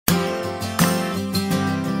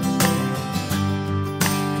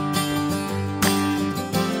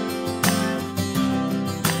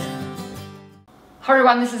Hi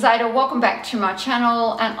everyone, this is Ada. Welcome back to my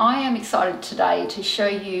channel, and I am excited today to show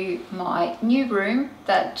you my new room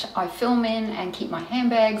that I film in and keep my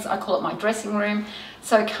handbags. I call it my dressing room.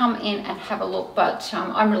 So come in and have a look, but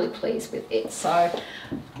I'm really pleased with it. So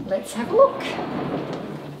let's have a look.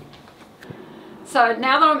 So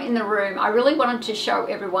now that I'm in the room, I really wanted to show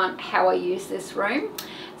everyone how I use this room.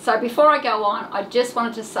 So before I go on, I just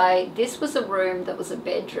wanted to say this was a room that was a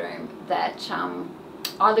bedroom that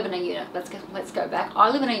I live in a unit. Let's go back.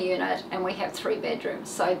 I live in a unit and we have 3 bedrooms.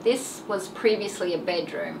 So this was previously a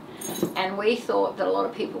bedroom, and we thought that a lot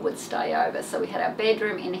of people would stay over. So we had our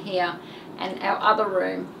bedroom in here and our other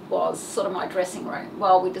room was sort of my dressing room.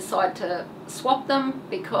 Well, we decided to swap them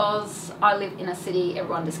because I live in a city,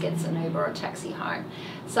 everyone just gets an Uber or a taxi home.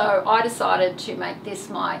 So I decided to make this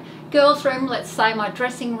my girls' room, let's say my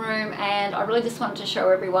dressing room, and I really just wanted to show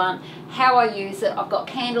everyone how I use it. I've got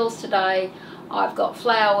candles today, I've got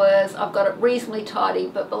flowers, I've got it reasonably tidy,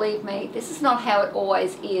 but believe me, this is not how it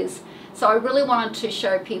always is. So I really wanted to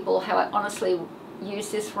show people how I honestly use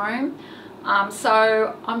this room.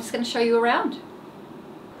 So I'm just going to show you around.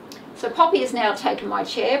 So Poppy has now taken my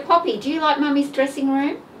chair. Poppy, do you like Mummy's dressing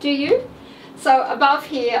room? Do you? So above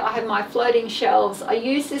here I have my floating shelves. I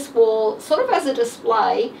use this wall sort of as a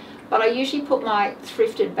display, but I usually put my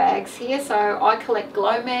thrifted bags here. So I collect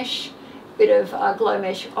glow mesh, bit of glow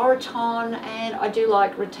mesh Oraton, and I do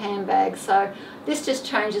like rattan bags. So this just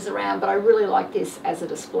changes around, but I really like this as a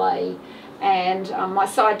display. And my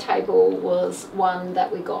side table was one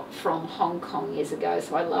that we got from Hong Kong years ago,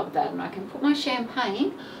 so I love that, and I can put my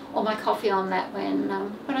champagne or my coffee on that when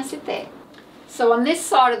I sit there. So on this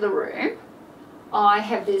side of the room I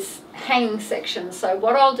have this hanging section. So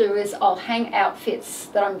what I'll do is I'll hang outfits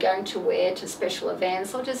that I'm going to wear to special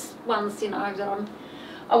events, or just ones, you know, that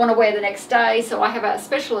I want to wear the next day. So I have a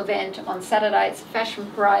special event on Saturday, it's a fashion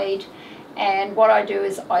parade, and what I do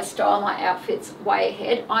is I style my outfits way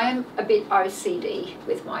ahead. I am a bit OCD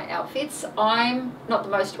with my outfits. I'm not the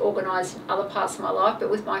most organised in other parts of my life, but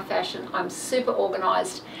with my fashion I'm super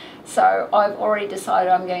organised. So I've already decided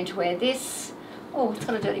I'm going to wear this. Oh, it's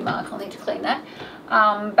got a dirty mark, I'll need to clean that.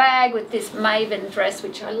 Bag with this Maven dress,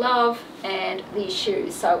 which I love, and these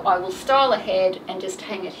shoes. So I will style ahead and just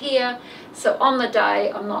hang it here. So on the day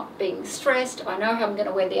I'm not being stressed. I know how I'm going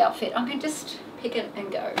to wear the outfit. I can just pick it and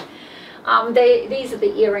go. These are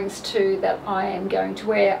the earrings too that I am going to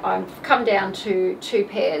wear. I've come down to 2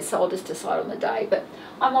 pairs, so I'll just decide on the day. But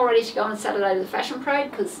I'm all ready to go on Saturday to the fashion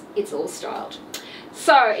parade because it's all styled.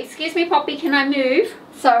 So, excuse me Poppy, can I move?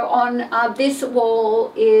 So on this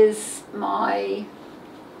wall is my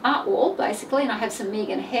art wall basically, and I have some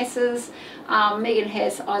Megan Hess's. Megan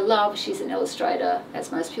Hess I love. She's an illustrator,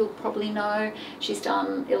 as most people probably know. She's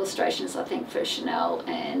done illustrations I think for Chanel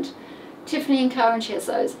and Tiffany & Co, and she has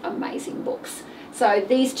those amazing books. So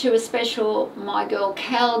these 2 are special. My girl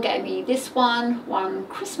Cal gave me this one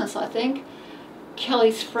Christmas I think.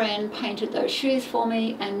 Kelly's friend painted those shoes for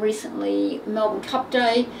me, and recently Melbourne Cup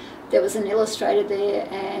Day there was an illustrator there,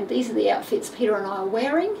 and these are the outfits Peter and I are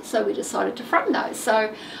wearing, so we decided to frame those.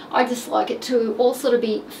 So I just like it to all sort of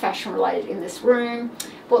be fashion related in this room.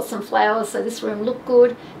 Bought some flowers so this room looked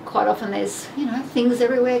good. Quite often there's, you know, things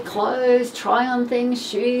everywhere, clothes, try on things,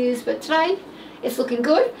 shoes, but today it's looking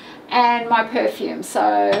good. And my perfume,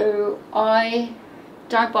 so I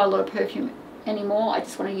don't buy a lot of perfume anymore. I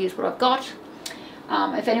just want to use what I've got.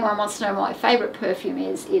 If anyone wants to know what my favourite perfume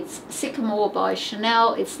is, it's Sycamore by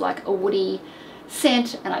Chanel. It's like a woody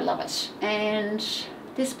scent and I love it. And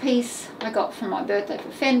this piece I got for my birthday for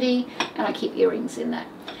Fendi, and I keep earrings in that.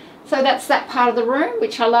 So that's that part of the room,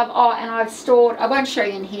 which I love. Oh, and I've stored, I won't show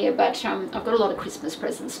you in here, but I've got a lot of Christmas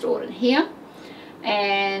presents stored in here.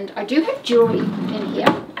 And I do have jewellery in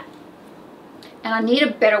here. And I need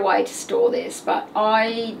a better way to store this, but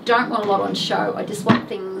I don't want a lot on show. I just want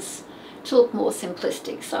things to look more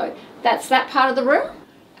simplistic. So that's that part of the room.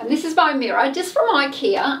 And this is my mirror, just from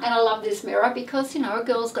IKEA, and I love this mirror because, you know, a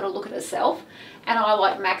girl's got to look at herself, and I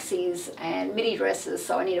like maxis and midi dresses,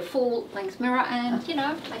 so I need a full length mirror, and you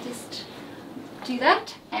know, I just do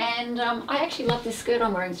that. And I actually love this skirt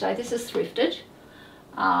I'm wearing today. This is thrifted.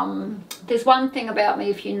 There's one thing about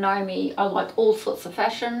me, if you know me, I like all sorts of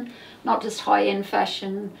fashion, not just high-end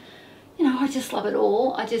fashion. You know, I just love it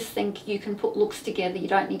all. I just think you can put looks together. You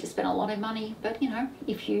don't need to spend a lot of money, but you know,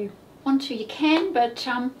 if you want to, you can. But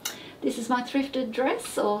this is my thrifted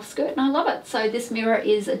dress or skirt, and I love it. So this mirror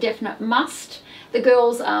is a definite must. The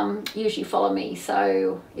girls usually follow me,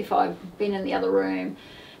 so if I've been in the other room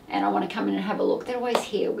and I want to come in and have a look, they're always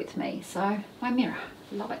here with me. So my mirror,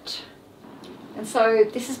 love it. And so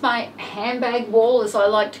this is my handbag wall, as I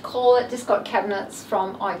like to call it. Just got cabinets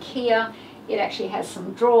from IKEA It actually has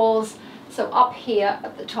some drawers. So up here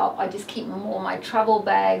at the top, I just keep more my travel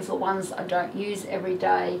bags or ones I don't use every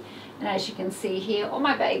day. And as you can see here, all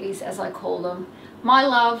my babies, as I call them. My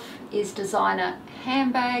love is designer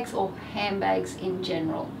handbags or handbags in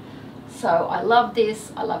general. So I love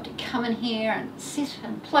this. I love to come in here and sit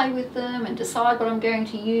and play with them and decide what I'm going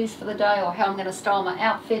to use for the day or how I'm going to style my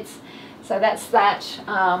outfits. So that's that.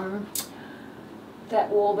 That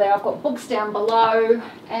wall there. I've got books down below,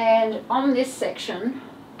 and on this section,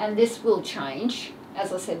 and this will change,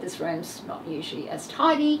 as I said, this room's not usually as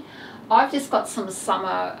tidy. I've just got some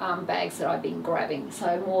summer bags that I've been grabbing,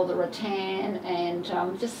 so more the rattan and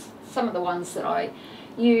just some of the ones that I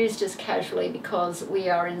use just casually because we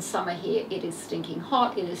are in summer here. It is stinking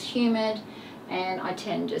hot, it is humid, and I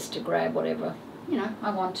tend just to grab whatever, you know,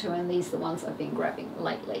 I want to, and these are the ones I've been grabbing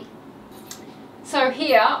lately. So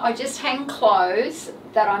here I just hang clothes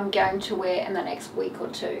that I'm going to wear in the next week or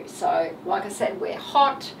two. So like I said, we're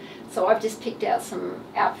hot, so I've just picked out some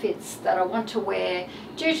outfits that I want to wear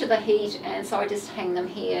due to the heat, and so I just hang them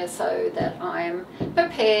here so that I'm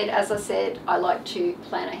prepared. As I said, I like to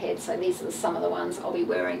plan ahead, so these are some of the ones I'll be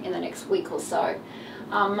wearing in the next week or so.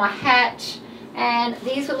 My hat, and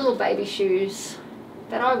these are little baby shoes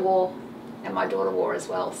that I wore and my daughter wore as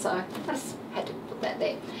well, so I just had to put that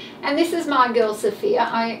there. And this is my girl Sophia.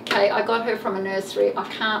 I got her from a nursery. I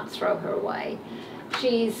can't throw her away.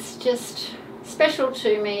 She's just special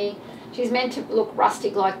to me. She's meant to look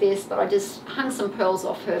rustic like this, but I just hung some pearls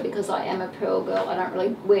off her because I am a pearl girl. I don't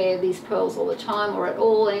really wear these pearls all the time or at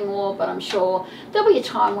all anymore, but I'm sure there'll be a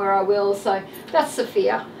time where I will. So that's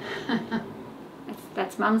Sophia.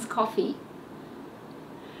 That's Mum's coffee.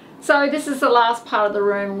 So this is the last part of the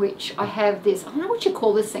room, which I have this, I don't know what you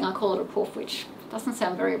call this thing, I call it a puff, which doesn't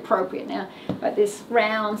sound very appropriate now, but this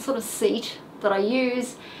round sort of seat that I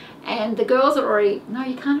use. And the girls are already, no,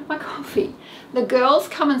 you can't have my coffee. The girls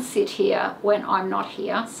come and sit here when I'm not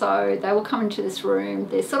here, so they will come into this room.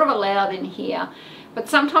 They're sort of allowed in here, but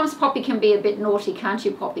sometimes Poppy can be a bit naughty, can't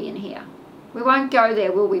you, Poppy, in here? We won't go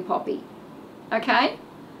there, will we, Poppy? Okay?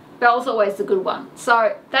 Belle's always the good one.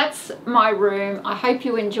 So that's my room. I hope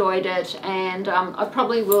you enjoyed it, and I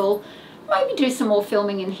probably will maybe do some more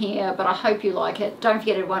filming in here, but I hope you like it. Don't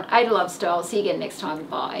forget, everyone, Ada Love Style. See you again next time.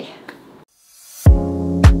 Bye.